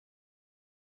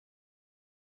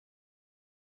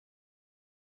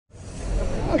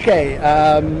Okay,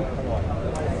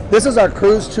 this is our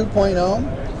Cruise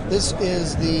 2.0. This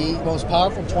is the most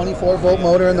powerful 24-volt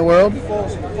motor in the world.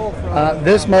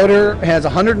 This motor has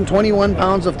 121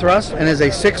 pounds of thrust and is a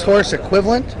 6-horse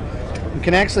equivalent. You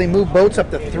can actually move boats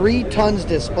up to 3 tons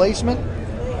displacement.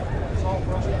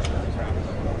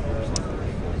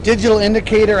 Digital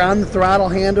indicator on the throttle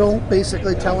handle,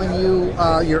 basically telling you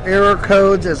your error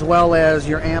codes as well as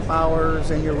your amp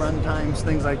hours and your run times,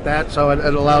 things like that. So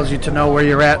it allows you to know where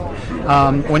you're at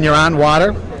when you're on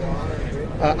water.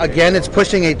 Again, it's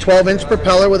pushing a 12-inch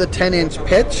propeller with a 10-inch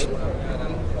pitch.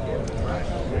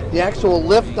 The actual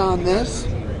lift on this,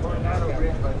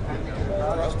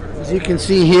 as you can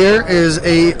see here, is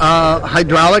a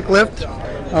hydraulic lift,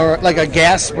 or like a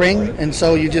gas spring, and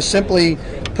so you just simply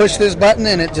push this button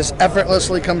and it just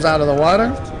effortlessly comes out of the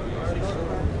water.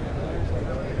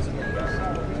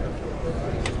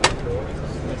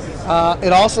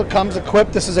 It also comes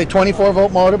equipped, this is a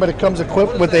 24-volt motor, but it comes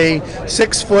equipped with a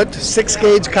 6-foot,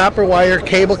 6-gauge copper wire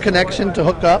cable connection to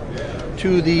hook up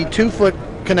to the 2-foot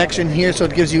connection here, so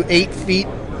it gives you 8 feet.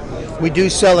 We do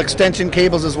sell extension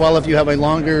cables as well if you have a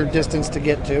longer distance to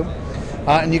get to.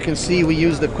 And you can see we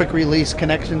use the quick release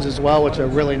connections as well, which are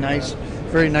really nice,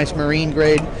 very nice marine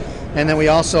grade. And then we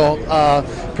also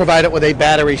provide it with a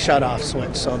battery shutoff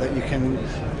switch so that you can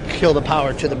kill the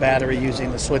power to the battery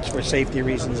using the switch for safety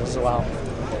reasons as well.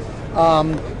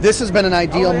 This has been an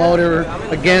ideal motor,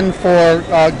 again, for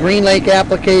Green Lake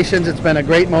applications. It's been a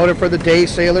great motor for the day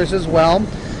sailors as well.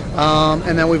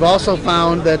 And then we've also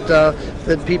found that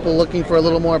that people looking for a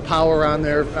little more power on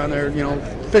their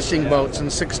fishing boats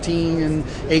and 16 and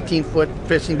 18-foot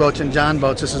fishing boats and john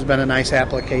boats, this has been a nice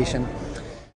application.